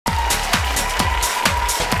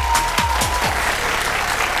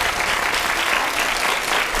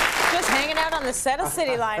the set of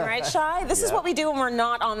Cityline, right, Shai? This is what we do when we're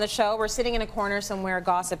not on the show. We're sitting in a corner somewhere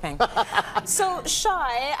gossiping. So,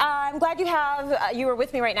 Shai, I'm glad you were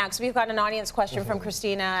with me right now because we've got an audience question from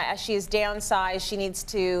Christina. As she is downsized, she needs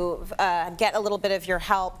to get a little bit of your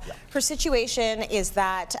help. Her situation is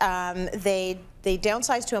that they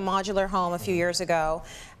downsized to a modular home a few years ago.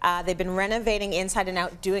 They've been renovating inside and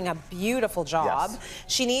out, doing a beautiful job. Yes.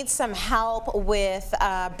 She needs some help with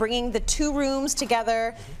bringing the two rooms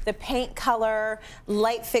together, the paint color,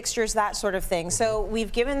 light fixtures, that sort of thing. So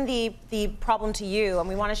we've given the problem to you, and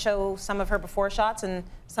we want to show some of her before shots and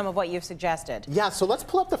some of what you've suggested. Yeah, so let's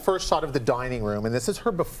pull up the first shot of the dining room, and this is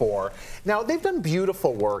her before. Now, they've done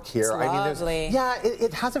beautiful work here. It's lovely.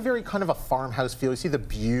 It has a very kind of a farmhouse feel. You see the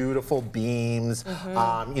beautiful beams.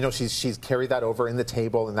 You know, she's carried that over in the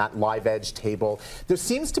table, in that live edge table. There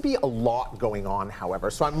seems to be a lot going on, however.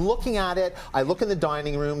 So I'm looking at it. I look in the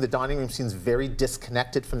dining room. The dining room seems very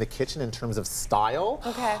disconnected from the kitchen in terms of style.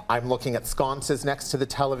 Okay. I'm looking at sconces next to the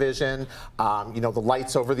television. You know, the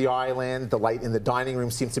lights over the island, the light in the dining room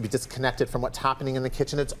seems to be disconnected from what's happening in the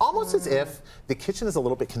kitchen. It's almost as if the kitchen is a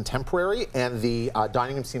little bit contemporary and the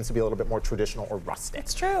dining room seems to be a little bit more traditional or rustic.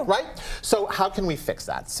 It's true. Right? So how can we fix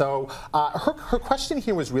that? So her question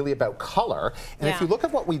here was really about color. And if you look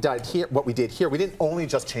at what we did here, we didn't only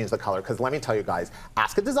just change the color, because let me tell you guys,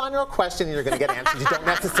 ask a designer a question and you're going to get answers you don't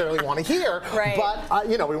necessarily want to hear. Right. But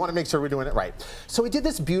you know, we want to make sure we're doing it right. So we did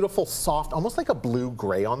this beautiful soft, almost like a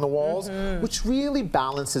blue-gray on the walls, which really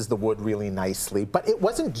balances the wood really nicely. But it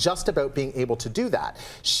wasn't just about being able to do that.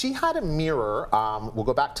 She had a mirror, we'll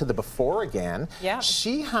go back to the before again. Yeah.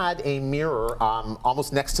 She had a mirror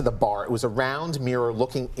almost next to the bar. It was a round mirror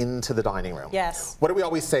looking into the dining room. Yes. What do we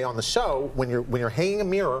always say on the show? When you're hanging a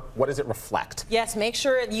mirror, what does it reflect? Yes, make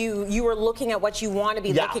sure you are looking at what you want to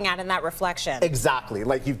be looking at in that reflection. Exactly.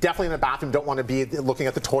 Like, you definitely in the bathroom don't want to be looking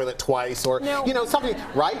at the toilet twice, or you know, something,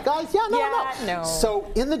 right, guys? Yeah, no.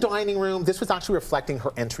 So in the dining room, this was actually reflecting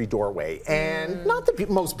her entry doorway, and not the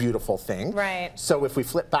most beautiful thing. Right. So if we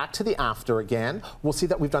flip back to the after again, we'll see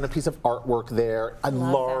that we've done a piece of artwork there, a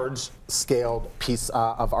large scaled piece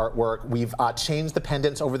of artwork. We've changed the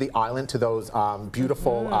pendants over the island to those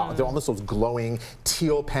beautiful, they're almost those glowing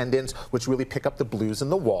teal pendants, which really pick up the blues in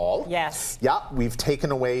the wall. Yes. Yeah, we've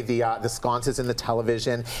taken away the sconces in the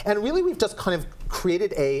television, and really we've just kind of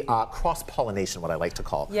created a cross-pollination, what I like to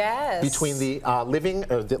call, between the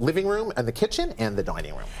living room and the kitchen and the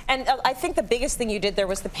dining room. And I think the biggest thing you did there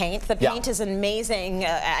was the paint. The paint is amazing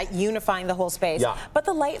at unifying the whole space. Yeah. But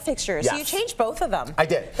the light fixtures, so you changed both of them. I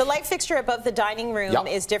did. The light fixture above the dining room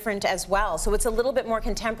is different as well, so it's a little bit more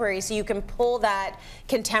contemporary, so you can pull that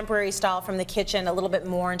contemporary style from the kitchen a little bit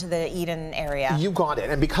more into the Eden area. You got it.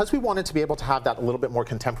 And because we wanted to be able to have that a little bit more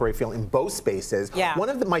contemporary feel in both spaces, one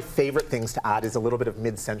of my favorite things to add is a little bit of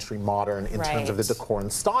mid-century modern in terms of the decor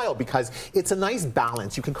and style, because it's a nice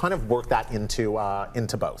balance. You can kind of work that into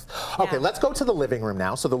both. Okay, let's go to the living room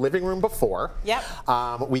now. So the living room before. Yep.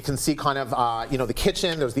 We can see kind of, you know, the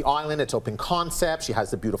kitchen, there's the island, it's open concept, she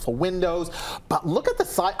has the beautiful windows, but look at the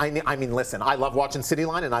side. I mean, listen, I love watching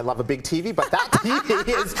Cityline and I love a big TV, but that TV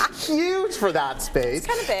is huge for that space. It's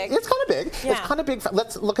kind of big. It's kind of big. Yeah. It's kind of big.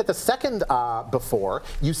 Let's look at the second before.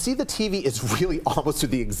 You see the TV is really almost to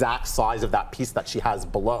the exact size of that piece that she has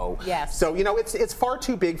below. Yes. So, you know, it's far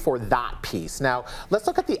too big for that piece. Now, let's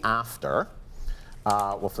look at the after.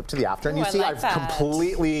 We'll flip to the after, and you see I've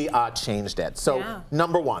completely changed it. So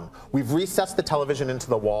number one, we've recessed the television into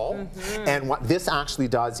the wall, and what this actually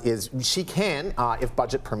does is she can, if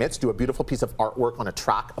budget permits, do a beautiful piece of artwork on a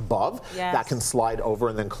track above that can slide over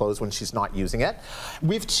and then close when she's not using it.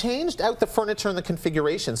 We've changed out the furniture and the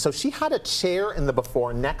configuration. So she had a chair in the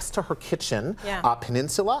before next to her kitchen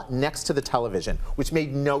peninsula, next to the television, which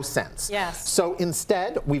made no sense. Yes. So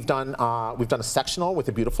instead, we've done a sectional with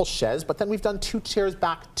a beautiful chaise, but then we've done two chairs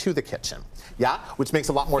back to the kitchen, which makes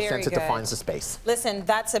a lot more sense. It defines the space. Listen,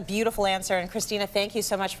 that's a beautiful answer, and Christina, thank you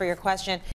so much for your question.